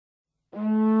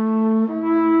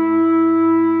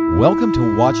Welcome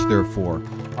to Watch Therefore.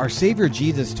 Our Savior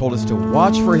Jesus told us to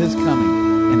watch for His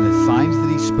coming, and the signs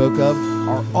that He spoke of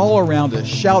are all around us,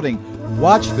 shouting,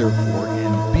 "Watch therefore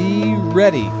and be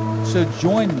ready." So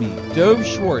join me, Dove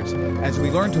Schwartz, as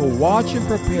we learn to watch and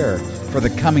prepare for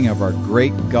the coming of our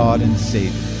great God and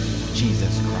Savior,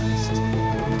 Jesus Christ.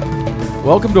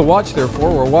 Welcome to Watch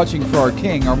Therefore. We're watching for our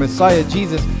King, our Messiah,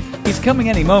 Jesus. He's coming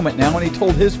any moment now, and He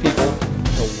told His people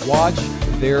to watch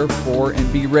therefore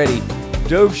and be ready.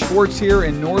 Dove Schwartz here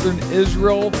in northern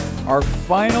Israel, our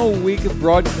final week of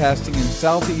broadcasting in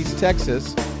southeast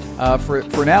Texas,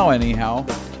 for now anyhow.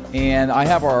 And I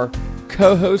have our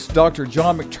co-host, Dr.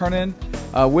 John McTernan,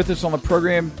 with us on the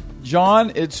program.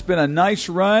 John, it's been a nice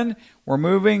run. We're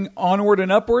moving onward and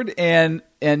upward, and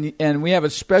we have a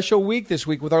special week this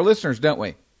week with our listeners, don't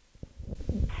we?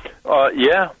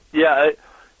 Yeah.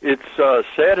 It's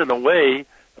sad in a way,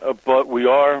 but we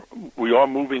are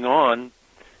moving on.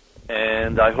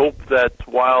 And I hope that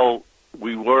while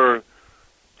we were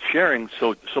sharing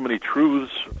so many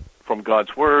truths from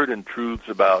God's Word and truths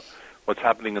about what's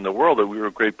happening in the world, that we were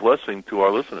a great blessing to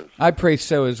our listeners. I pray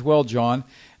so as well, John.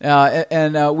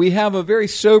 And we have a very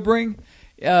sobering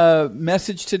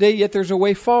message today, yet there's a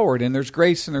way forward, and there's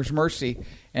grace and there's mercy,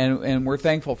 and we're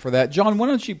thankful for that. John, why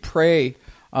don't you pray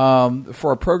for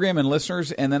our program and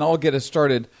listeners, and then I'll get us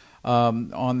started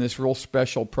on this real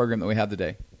special program that we have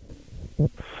today.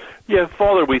 Yeah,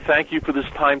 Father, we thank you for this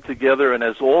time together, and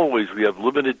as always, we have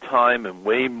limited time and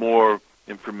way more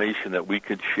information that we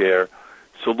could share.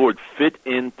 So, Lord, fit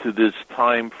into this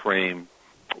time frame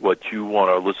what you want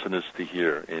our listeners to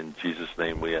hear. In Jesus'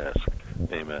 name we ask.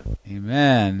 Amen.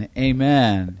 Amen.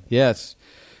 Amen. Yes.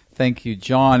 Thank you,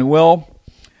 John. Well,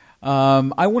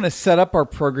 I want to set up our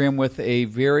program with a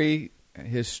very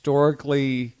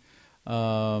historically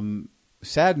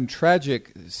sad and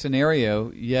tragic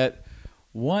scenario, yet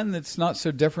one that's not so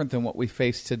different than what we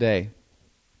face today.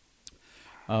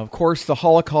 Of course, the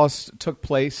Holocaust took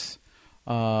place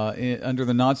under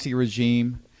the Nazi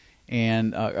regime,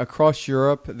 and across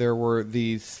Europe there were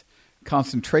these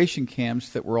concentration camps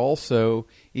that were also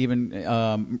even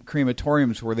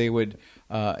crematoriums where they would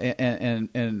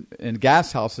and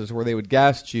gas houses where they would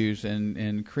gas Jews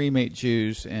and cremate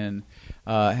Jews, and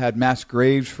had mass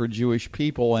graves for Jewish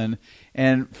people,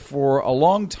 and for a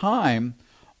long time,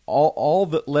 all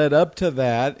that led up to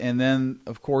that, and then,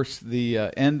 of course, the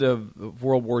end of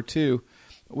World War II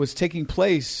was taking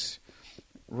place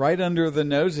right under the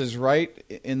noses, right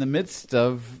in the midst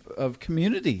of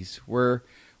communities where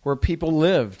people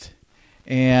lived.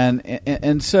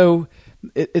 And so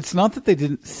it's not that they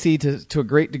didn't see to a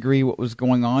great degree what was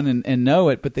going on and know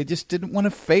it, but they just didn't want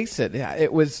to face it.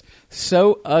 It was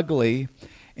so ugly,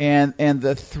 and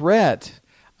the threat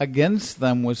against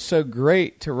them was so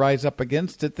great to rise up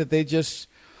against it that they just,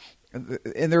 and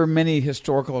there are many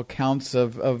historical accounts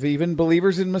of even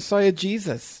believers in Messiah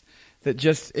Jesus that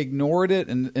just ignored it,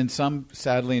 and some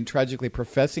sadly and tragically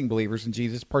professing believers in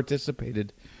Jesus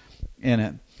participated in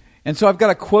it. And so I've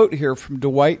got a quote here from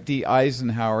Dwight D.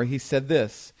 Eisenhower. He said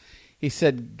this. He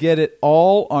said, "Get it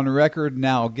all on record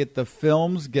now. Get the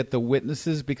films, get the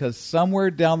witnesses, because somewhere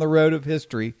down the road of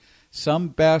history, some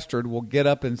bastard will get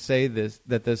up and say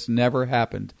that this never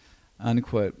happened,"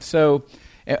 unquote. So,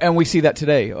 and we see that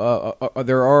today.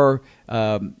 There are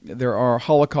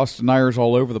Holocaust deniers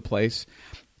all over the place,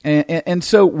 and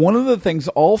so one of the things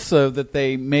also that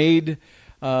they made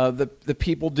the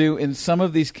people do in some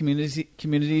of these communities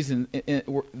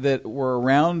that were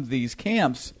around these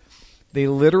camps, they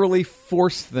literally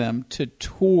forced them to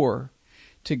tour,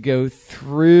 to go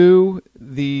through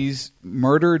these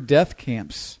murder death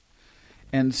camps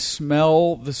and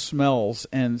smell the smells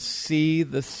and see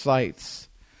the sights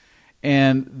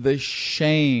and the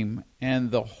shame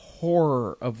and the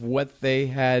horror of what they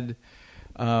had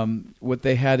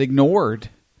ignored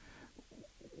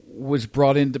was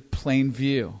brought into plain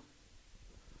view.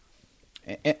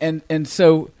 And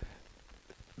so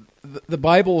the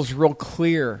Bible is real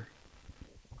clear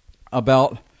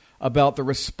about the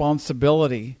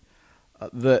responsibility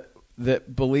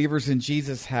that believers in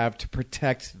Jesus have to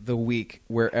protect the weak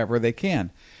wherever they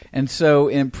can. And so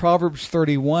in Proverbs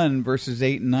 31, verses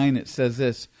 8 and 9, it says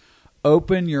this: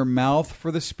 "Open your mouth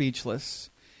for the speechless.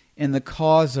 In the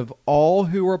cause of all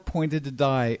who are appointed to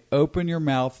die, open your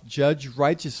mouth, judge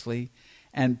righteously,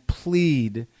 and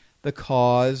plead the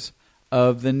cause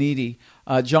of the needy."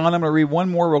 John, I'm going to read one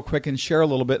more real quick and share a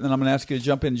little bit, and then I'm going to ask you to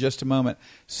jump in just a moment.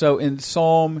 So in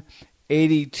Psalm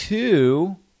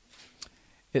 82...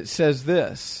 it says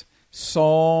this,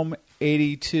 Psalm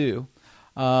 82,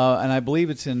 and I believe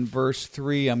it's in verse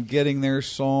 3. I'm getting there,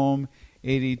 Psalm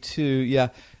 82. Yeah,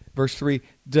 Verse 3,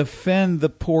 defend the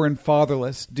poor and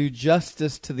fatherless, do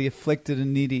justice to the afflicted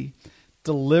and needy,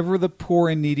 deliver the poor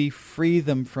and needy, free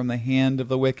them from the hand of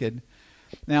the wicked.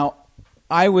 Now,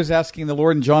 I was asking the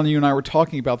Lord, and John, you and I were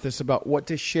talking about this, about what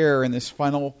to share in this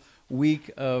final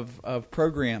week of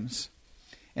programs.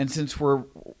 And since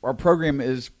our program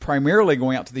is primarily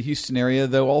going out to the Houston area,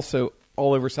 though also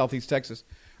all over Southeast Texas,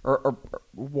 or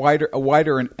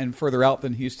wider and further out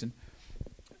than Houston.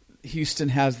 Houston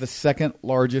has the second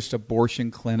largest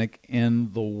abortion clinic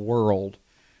in the world,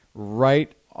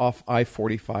 right off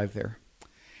I-45 there.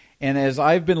 And as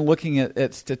I've been looking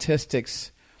at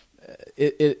statistics,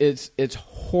 it's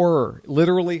horror,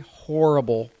 literally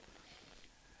horrible,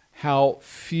 how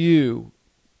few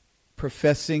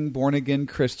professing born-again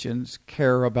Christians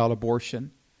care about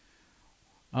abortion.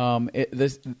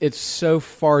 It's so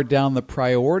far down the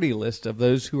priority list of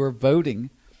those who are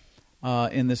voting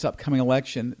in this upcoming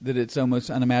election that it's almost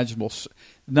unimaginable.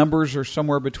 Numbers are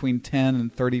somewhere between 10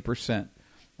 and 30%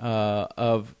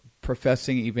 of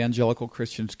professing evangelical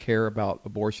Christians care about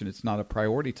abortion. It's not a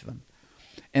priority to them.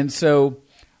 And so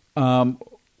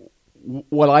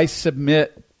what I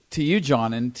submit to you,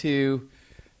 John, and to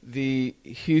the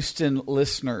Houston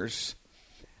listeners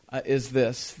is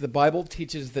this. The Bible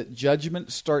teaches that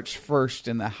judgment starts first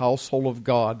in the household of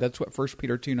God. That's what 1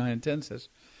 Peter 2, 9 and 10 says.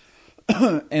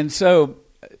 And so,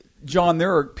 John,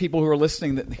 there are people who are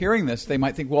listening that hearing this, they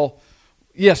might think, well,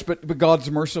 yes, but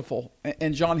God's merciful.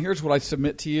 And John, here's what I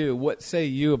submit to you. What say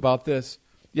you about this?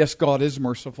 Yes, God is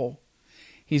merciful.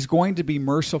 He's going to be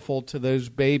merciful to those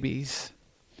babies.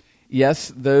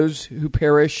 Yes, those who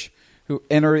perish, who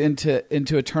enter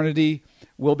into eternity,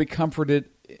 will be comforted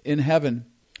in heaven.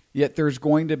 Yet there's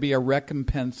going to be a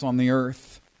recompense on the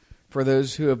earth for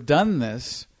those who have done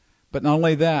this. But not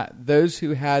only that, those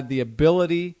who had the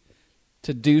ability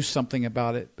to do something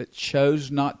about it, but chose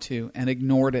not to and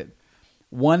ignored it.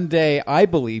 One day, I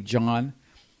believe, John,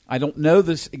 I don't know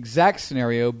this exact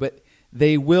scenario, but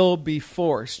they will be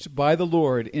forced by the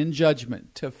Lord in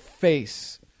judgment to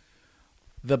face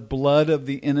the blood of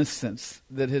the innocents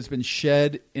that has been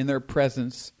shed in their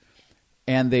presence,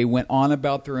 and they went on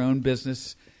about their own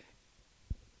business.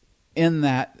 In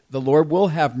that, the Lord will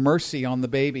have mercy on the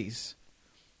babies,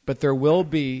 but there will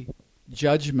be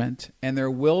judgment, and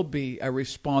there will be a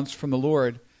response from the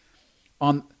Lord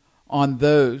on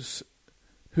those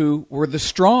who were the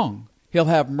strong. He'll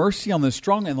have mercy on the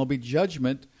strong, and there'll be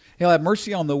judgment. He'll have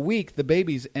mercy on the weak, the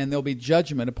babies, and there'll be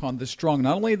judgment upon the strong.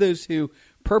 Not only those who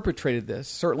perpetrated this,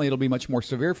 certainly it'll be much more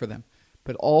severe for them,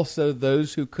 but also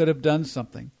those who could have done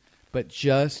something, but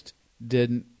just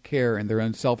didn't care in their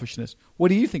own selfishness. What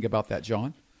do you think about that,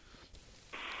 John?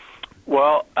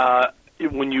 Well,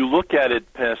 when you look at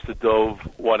it, Pastor Dove,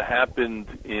 what happened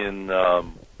in,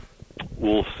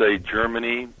 we'll say,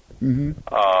 Germany,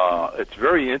 it's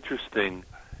very interesting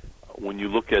when you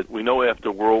look at, we know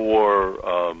after World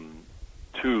War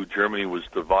II, Germany was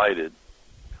divided,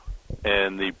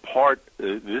 and the part,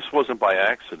 this wasn't by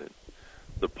accident,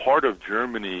 the part of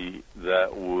Germany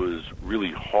that was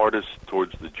really hardest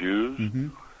towards the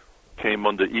Jews came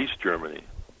under East Germany.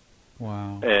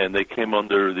 Wow. And they came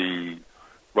under the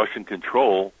Russian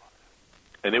control,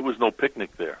 and it was no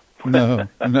picnic there. No.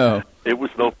 It was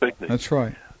no picnic. That's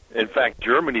right. In fact,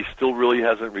 Germany still really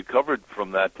hasn't recovered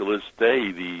from that to this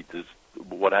day,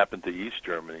 what happened to East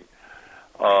Germany.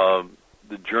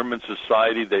 The German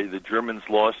society, the Germans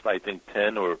lost, I think,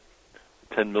 10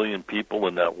 million people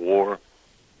in that war.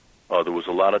 There was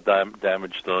a lot of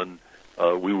damage done.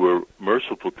 We were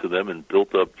merciful to them and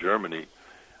built up Germany.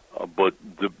 But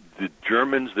the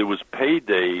Germans, there was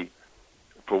payday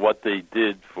for what they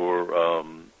did for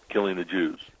killing the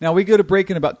Jews. Now, we go to break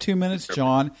in about 2 minutes,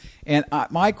 John, and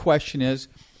my question is,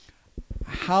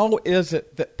 how is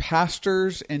it that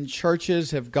pastors and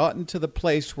churches have gotten to the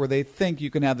place where they think you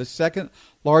can have the second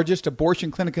largest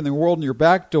abortion clinic in the world in your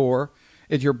back door,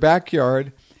 in your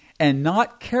backyard, and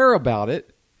not care about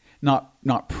it,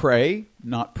 not pray,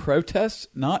 not protest,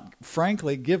 not,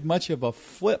 frankly, give much of a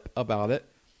flip about it,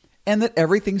 and that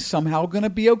everything's somehow going to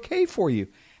be okay for you?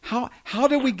 How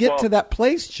do we get to that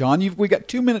place, John? We got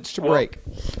 2 minutes to break.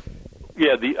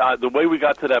 Yeah, the way we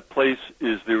got to that place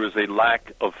is there is a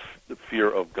lack of the fear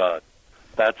of God.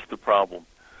 That's the problem.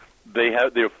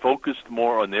 They're focused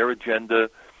more on their agenda.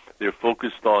 They're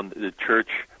focused on the church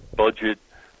budget,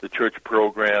 the church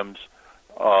programs,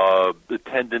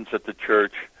 attendance at the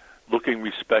church, looking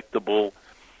respectable.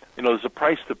 You know, there's a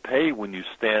price to pay when you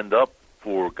stand up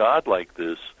for God like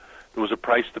this. There was a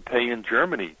price to pay in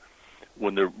Germany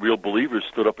when the real believers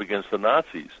stood up against the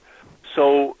Nazis.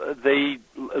 So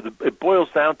it boils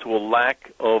down to a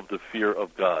lack of the fear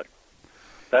of God.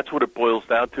 That's what it boils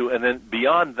down to. And then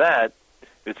beyond that,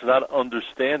 it's not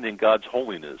understanding God's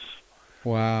holiness.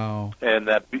 Wow. And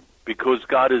that because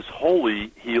God is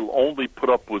holy, He'll only put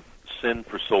up with sin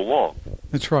for so long.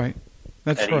 That's right.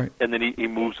 That's right. And then he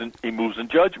moves in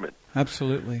judgment.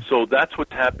 Absolutely. So that's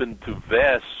what's happened to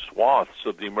vast swaths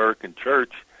of the American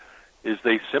church, is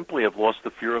they simply have lost the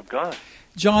fear of God.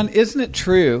 John, isn't it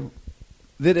true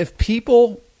that if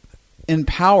people in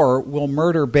power will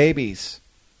murder babies,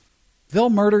 they'll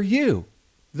murder you?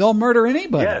 They'll murder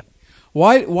anybody. Yes.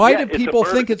 Why do people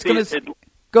think it's going to...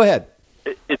 Go ahead.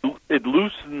 It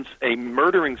loosens a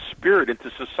murdering spirit into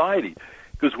society.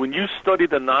 Because when you study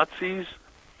the Nazis,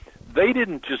 they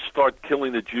didn't just start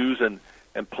killing the Jews and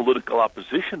political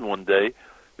opposition one day.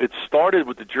 It started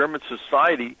with the German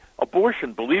society.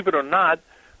 Abortion, believe it or not,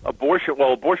 abortion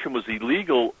was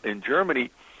illegal in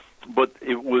Germany, but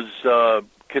it was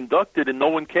conducted and no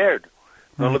one cared.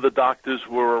 None of the doctors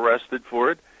were arrested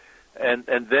for it. And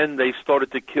then they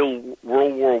started to kill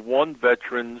World War I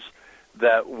veterans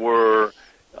that were,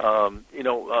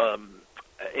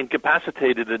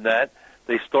 incapacitated in that.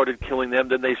 They started killing them.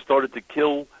 Then they started to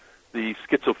kill the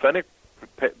schizophrenic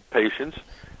patients.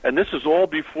 And this is all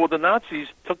before the Nazis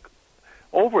took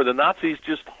over. The Nazis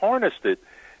just harnessed it.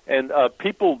 And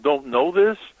people don't know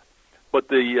this, but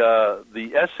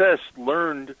the SS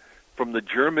learned from the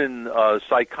German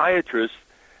psychiatrists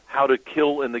how to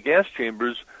kill in the gas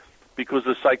chambers, because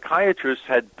the psychiatrists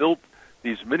had built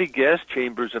these mini gas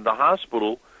chambers in the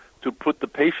hospital to put the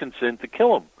patients in to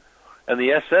kill them. And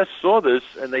the SS saw this,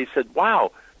 and they said,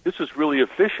 wow, this is really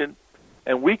efficient,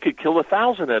 and we could kill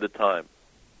 1,000 at a time.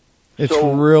 It's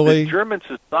so really... the German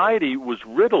society was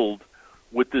riddled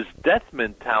with this death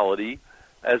mentality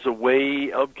as a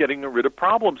way of getting rid of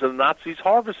problems, and the Nazis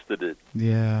harvested it.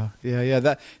 Yeah.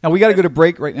 Now, we got to go to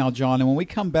break right now, John, and when we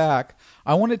come back,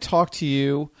 I want to talk to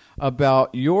you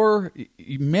about your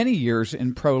many years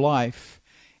in pro-life,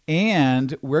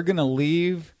 and we're going to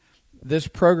leave this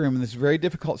program, this very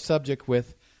difficult subject,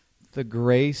 with the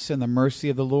grace and the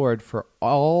mercy of the Lord for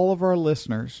all of our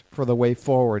listeners for the way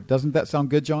forward. Doesn't that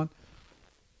sound good, John?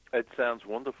 It sounds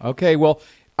wonderful. Okay, well,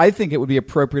 I think it would be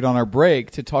appropriate on our break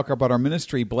to talk about our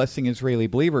ministry, Blessing Israeli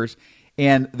Believers.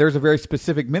 And there's a very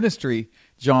specific ministry,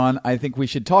 John, I think we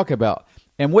should talk about.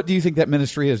 And what do you think that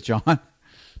ministry is, John?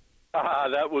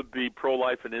 That would be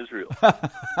pro-life in Israel.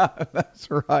 That's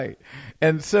right.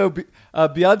 And so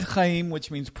Biad Chaim,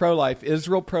 which means pro-life,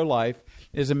 Israel Pro-Life,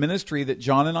 is a ministry that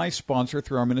John and I sponsor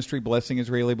through our ministry, Blessing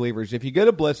Israeli Believers. If you go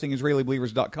to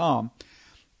blessingisraelibelievers.com,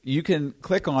 you can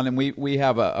click on, and we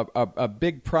have a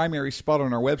big primary spot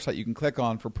on our website you can click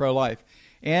on for pro-life.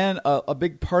 And a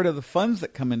big part of the funds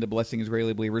that come into Blessing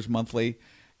Israeli Believers monthly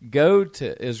go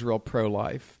to Israel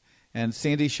Pro-Life. And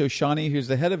Sandy Shoshani, who's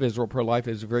the head of Israel Pro-Life,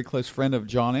 is a very close friend of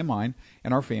John and mine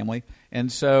and our family. And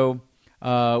so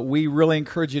we really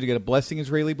encourage you to go to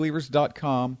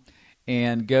blessingisraelibelievers.com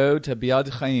and go to Biad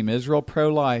Chaim, Israel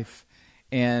Pro-Life,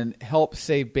 and help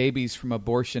save babies from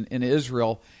abortion in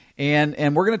Israel.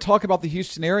 And we're going to talk about the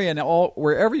Houston area and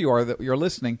wherever you are that you're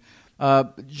listening.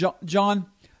 John,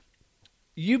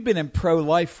 you've been in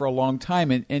pro-life for a long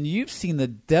time, and you've seen the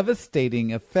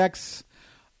devastating effects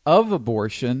of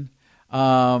abortion.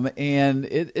 And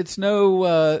it's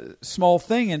no small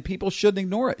thing, and people shouldn't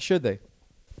ignore it, should they?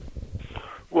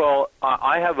 Well,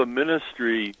 I have a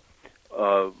ministry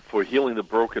for healing the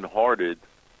brokenhearted,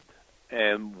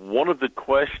 and one of the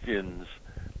questions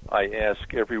I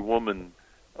ask every woman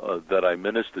that I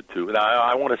minister to, and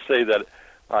I want to say that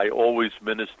I always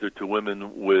minister to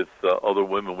women with other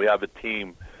women. We have a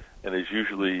team, and there's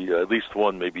usually at least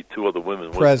one, maybe two other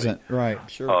women present. With me.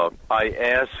 Right, sure. I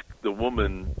ask the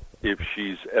woman if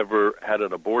she's ever had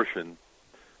an abortion,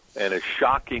 and a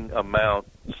shocking amount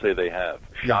say they have.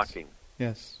 Shocking.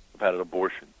 Yes. Have had an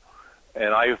abortion.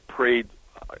 And I have prayed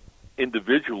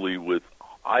individually with,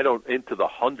 into the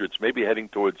hundreds, maybe heading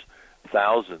towards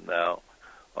 1,000 now,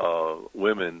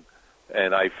 women.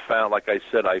 And I found, like I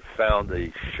said, I found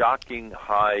a shocking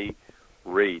high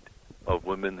rate of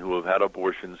women who have had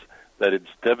abortions, that it's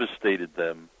devastated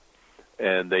them,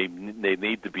 and they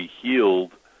need to be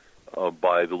healed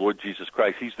by the Lord Jesus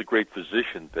Christ. He's the great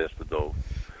physician, Pastor Dove.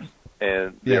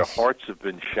 And their hearts have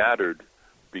been shattered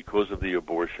because of the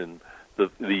abortion.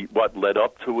 The what led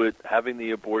up to it, having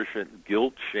the abortion,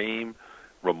 guilt, shame,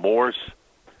 remorse.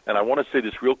 And I want to say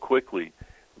this real quickly.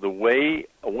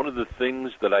 One of the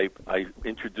things that I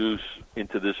introduce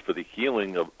into this for the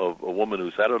healing of a woman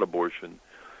who's had an abortion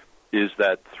is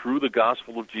that through the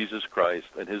gospel of Jesus Christ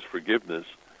and his forgiveness,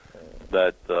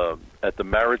 that at the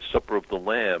marriage supper of the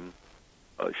Lamb,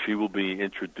 she will be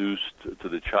introduced to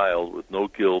the child with no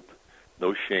guilt,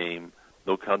 no shame,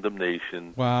 no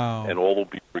condemnation, Wow. and all will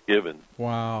be forgiven.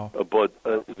 Wow. But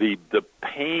the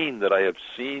pain that I have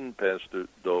seen, Pastor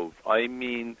Dove, I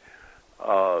mean,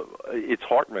 it's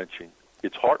heart-wrenching.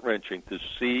 It's heart-wrenching to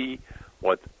see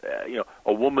what,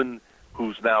 a woman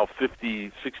who's now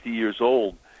 50, 60 years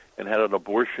old and had an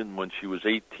abortion when she was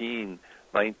 18,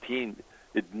 19.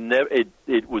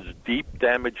 It was deep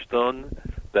damage done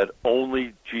that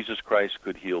only Jesus Christ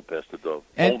could heal, Pastor Dove.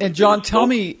 And John, tell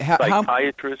me how...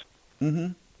 Psychiatrist.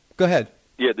 Mm-hmm. Go ahead.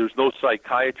 Yeah, there's no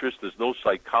psychiatrist, there's no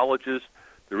psychologist,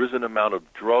 there is an amount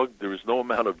of drug, there is no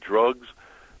amount of drugs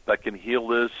that can heal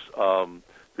this.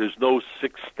 There's no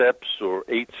 6 steps or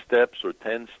 8 steps or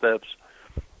 10 steps.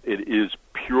 It is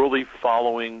purely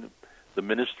following the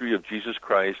ministry of Jesus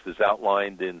Christ as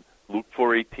outlined in Luke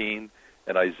 4:18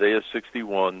 and Isaiah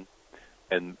 61,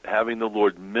 and having the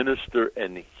Lord minister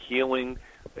and healing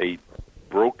a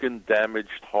broken,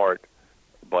 damaged heart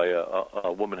by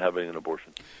a woman having an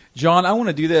abortion. John, I want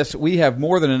to do this. We have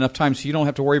more than enough time, so you don't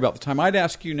have to worry about the time. I'd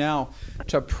ask you now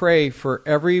to pray for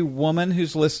every woman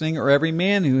who's listening or every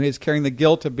man who is carrying the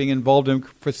guilt of being involved in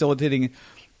facilitating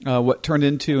what turned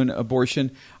into an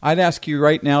abortion. I'd ask you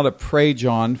right now to pray,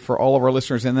 John, for all of our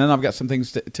listeners, and then I've got some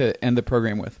things to end the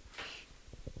program with.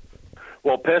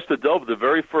 Well, Pastor Dove, the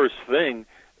very first thing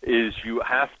is you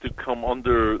have to come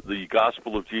under the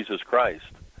gospel of Jesus Christ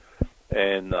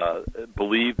and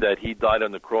believe that he died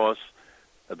on the cross,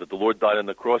 that the Lord died on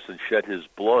the cross and shed his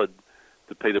blood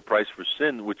to pay the price for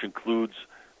sin, which includes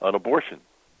an abortion.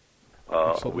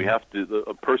 A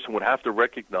person would have to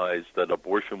recognize that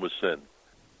abortion was sin,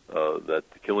 that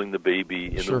killing the baby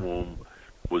in the womb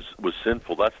was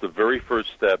sinful. That's the very first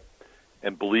step,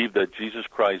 and believe that Jesus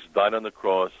Christ died on the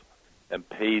cross and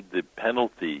paid the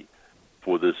penalty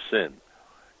for this sin,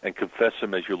 and confess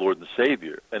him as your Lord and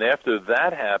Savior. And after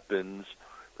that happens,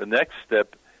 the next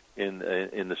step in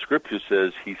the Scripture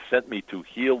says, he sent me to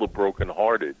heal the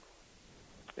brokenhearted,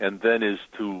 and then is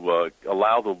to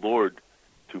allow the Lord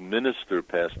to minister,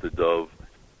 Pastor Dove,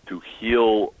 to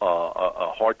heal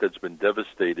a heart that's been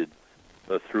devastated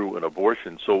through an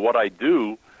abortion. So what I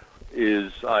do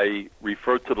is I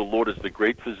refer to the Lord as the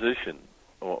great physician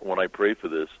when I pray for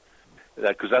this,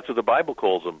 because that's what the Bible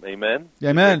calls him. Amen?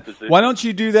 Amen. Why don't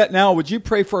you do that now? Would you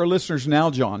pray for our listeners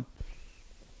now, John?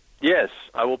 Yes,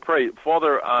 I will pray.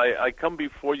 Father, I come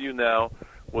before you now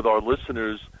with our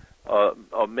listeners,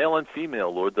 male and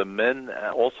female, Lord. The men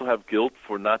also have guilt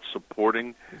for not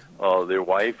supporting their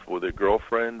wife or their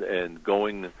girlfriend and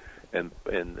going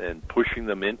and pushing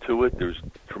them into it. There's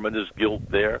tremendous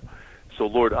guilt there. So,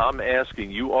 Lord, I'm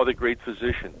asking, you are the great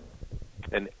physician,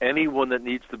 and anyone that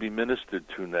needs to be ministered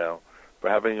to now for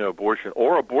having an abortion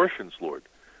or abortions, Lord.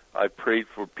 I've prayed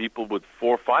for people with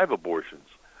 4 or 5 abortions.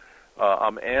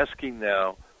 I'm asking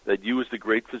now that you as the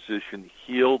great physician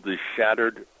heal the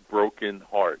shattered, broken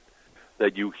heart,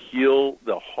 that you heal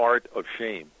the heart of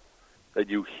shame, that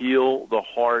you heal the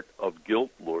heart of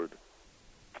guilt, Lord,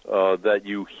 that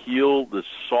you heal the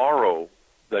sorrow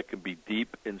that can be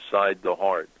deep inside the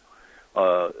heart.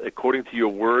 According to your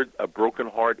word, a broken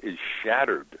heart is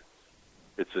shattered.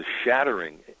 It's a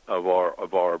shattering of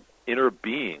our inner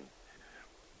being.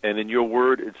 And in your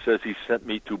word, it says he sent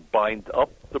me to bind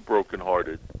up the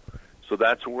brokenhearted. So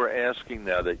that's what we're asking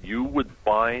now, that you would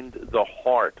bind the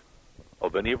heart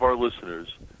of any of our listeners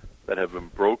that have been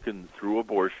broken through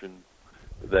abortion,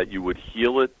 that you would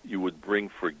heal it, you would bring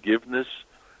forgiveness,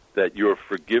 that your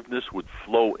forgiveness would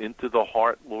flow into the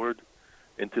heart, Lord,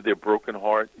 into their broken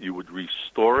heart. You would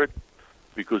restore it,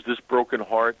 because this broken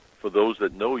heart, for those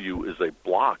that know you, is a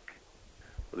block.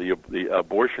 The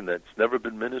abortion that's never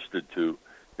been ministered to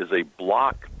is a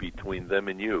block between them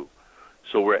and you.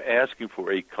 So we're asking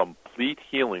for a complete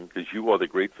healing, because you are the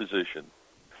great physician.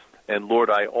 And Lord,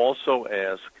 I also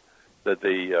ask that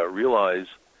they realize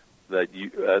that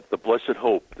you, at the blessed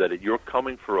hope, that at your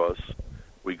coming for us,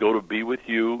 we go to be with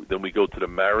you, then we go to the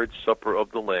marriage supper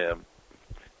of the Lamb,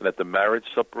 and at the marriage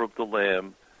supper of the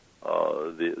Lamb,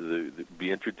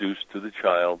 be introduced to the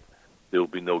child. There will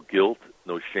be no guilt,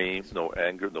 no shame, no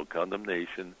anger, no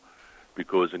condemnation,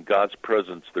 because in God's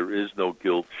presence there is no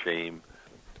guilt, shame,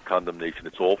 condemnation.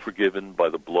 It's all forgiven by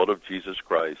the blood of Jesus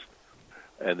Christ,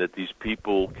 and that these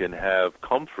people can have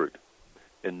comfort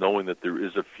in knowing that there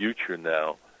is a future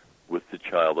now with the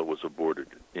child that was aborted.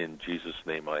 In Jesus'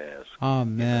 name I ask.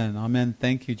 Amen. Amen.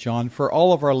 Thank you, John. For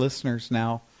all of our listeners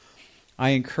now,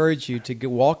 I encourage you to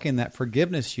walk in that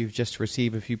forgiveness you've just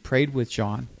received if you prayed with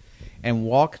John, and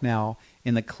walk now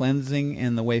in the cleansing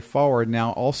and the way forward.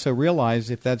 Now also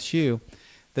realize, if that's you,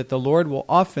 that the Lord will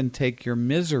often take your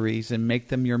miseries and make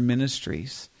them your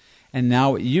ministries. And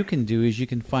now what you can do is you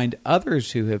can find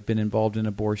others who have been involved in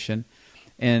abortion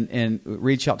and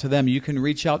reach out to them. You can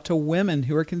reach out to women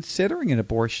who are considering an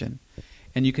abortion,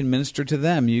 and you can minister to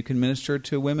them. You can minister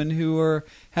to women who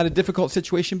had a difficult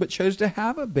situation but chose to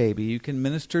have a baby. You can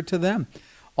minister to them.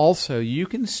 Also, you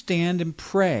can stand and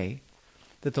pray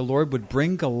that the Lord would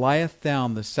bring Goliath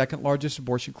down, the second largest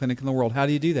abortion clinic in the world. How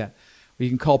do you do that? Well, you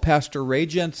can call Pastor Ray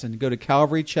Jensen. Go to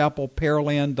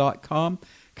CalvaryChapelPearland.com,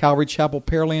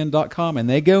 CalvaryChapelPearland.com, and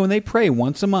they go and they pray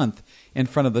once a month in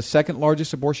front of the second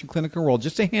largest abortion clinic in the world,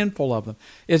 just a handful of them.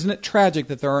 Isn't it tragic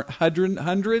that there aren't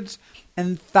hundreds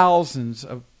and thousands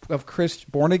of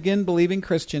born-again believing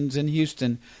Christians in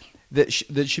Houston that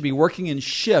should be working in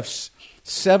shifts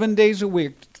 7 days a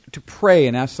week to pray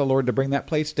and ask the Lord to bring that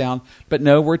place down? But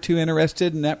no, we're too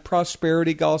interested in that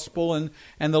prosperity gospel and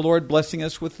the Lord blessing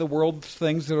us with the world's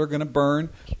things that are going to burn.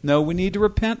 No, we need to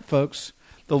repent, folks.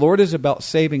 The Lord is about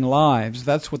saving lives.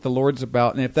 That's what the Lord's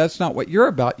about. And if that's not what you're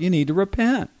about, you need to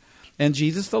repent. And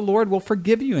Jesus the Lord will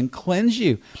forgive you and cleanse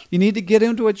you. You need to get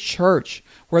into a church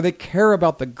where they care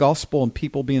about the gospel and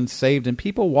people being saved and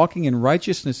people walking in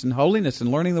righteousness and holiness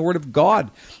and learning the Word of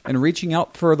God and reaching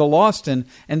out for the lost and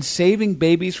saving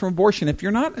babies from abortion. If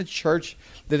you're not in a church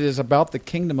that is about the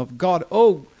kingdom of God,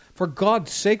 for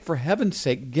God's sake, for heaven's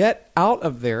sake, get out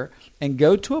of there and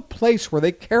go to a place where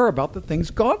they care about the things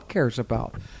God cares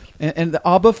about. And the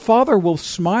Abba Father will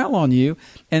smile on you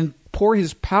and pour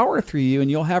His power through you, and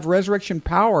you'll have resurrection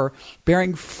power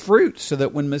bearing fruit so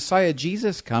that when Messiah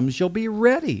Jesus comes, you'll be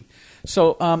ready.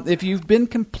 So if you've been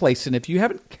complacent, if you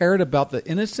haven't cared about the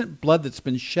innocent blood that's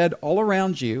been shed all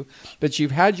around you, but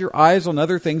you've had your eyes on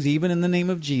other things, even in the name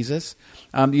of Jesus,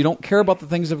 you don't care about the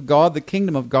things of God, the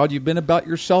kingdom of God, you've been about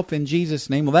yourself in Jesus'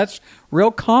 name, well, that's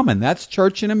real common. That's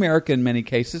church in America in many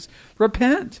cases.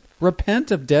 Repent. Repent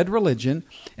of dead religion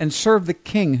and serve the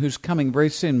King who's coming very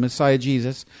soon, Messiah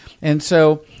Jesus. And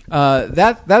so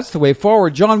that's the way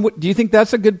forward. John, do you think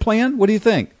that's a good plan? What do you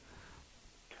think?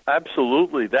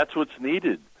 Absolutely. That's what's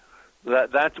needed.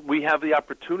 We have the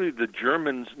opportunity. The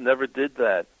Germans never did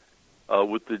that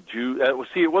with the Jews.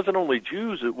 See, it wasn't only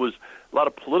Jews. It was a lot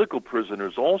of political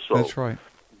prisoners also. That's right.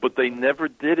 But they never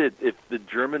did it. If the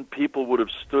German people would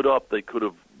have stood up, they could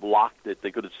have blocked it.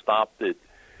 They could have stopped it.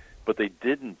 But they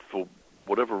didn't for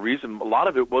whatever reason. A lot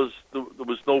of it was there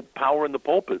was no power in the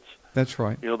pulpits. That's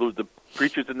right. The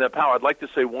preachers didn't have power. I'd like to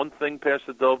say one thing,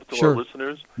 Pastor Dove, to Sure. our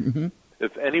listeners. Mm-hmm.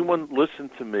 If anyone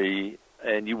listened to me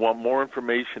and you want more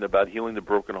information about healing the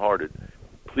brokenhearted,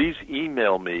 please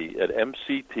email me at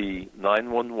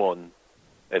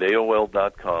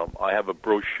mct911@aol.com. I have a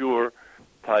brochure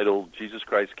titled "Jesus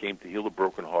Christ Came to Heal the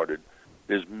Brokenhearted."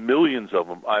 There's millions of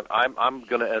them. I'm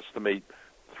going to estimate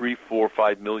 3, 4,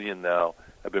 5 million now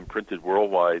have been printed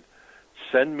worldwide.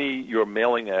 Send me your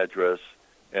mailing address,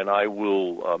 and I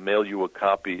will mail you a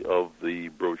copy of the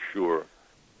brochure.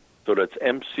 So that's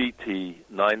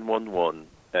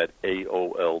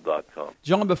mct911@aol.com.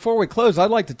 John, before we close,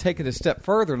 I'd like to take it a step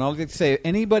further, and I'd like to say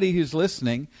anybody who's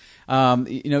listening,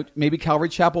 maybe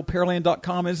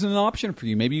CalvaryChapelPearland.com isn't an option for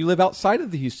you. Maybe you live outside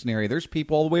of the Houston area. There's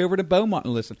people all the way over to Beaumont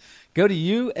and listen. Go to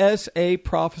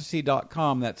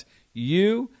usaprophecy.com. That's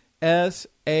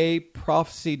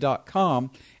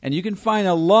usaprophecy.com, and you can find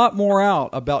a lot more out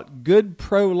about good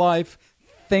pro-life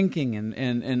thinking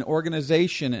and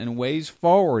organization and ways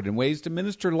forward and ways to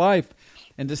minister life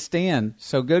and to stand.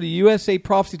 So go to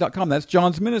usaprophecy.com. That's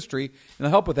John's ministry, and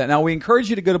I'll help with that. Now, we encourage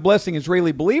you to go to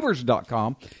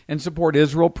blessingisraelibelievers.com and support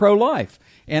Israel Pro-Life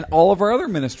and all of our other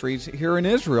ministries here in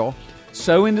Israel.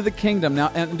 Sow into the kingdom.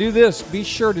 Now, and do this. Be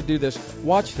sure to do this.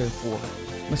 Watch, therefore.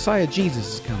 Messiah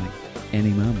Jesus is coming any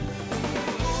moment.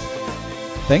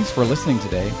 Thanks for listening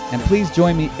today, and please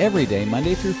join me every day,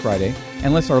 Monday through Friday,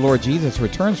 unless our Lord Jesus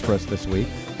returns for us this week.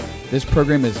 This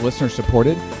program is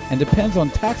listener-supported and depends on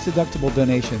tax-deductible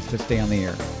donations to stay on the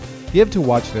air. Give to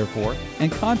Watch Therefore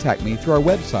and contact me through our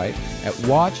website at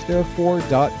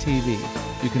watchtherefore.tv.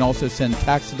 You can also send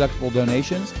tax-deductible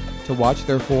donations to Watch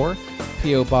Therefore,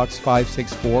 P.O. Box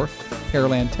 564,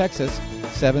 Pearland, Texas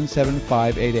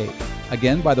 77588.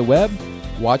 Again, by the web,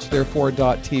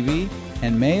 watchtherefore.tv,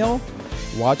 and mail,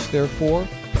 Watch Therefore,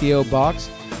 P.O. Box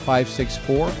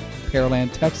 564,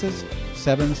 Pearland, Texas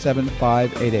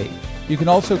 77588. You can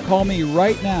also call me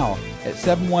right now at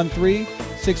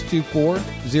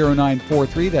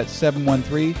 713-624-0943. That's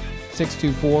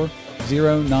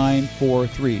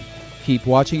 713-624-0943. Keep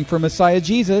watching for Messiah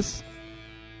Jesus.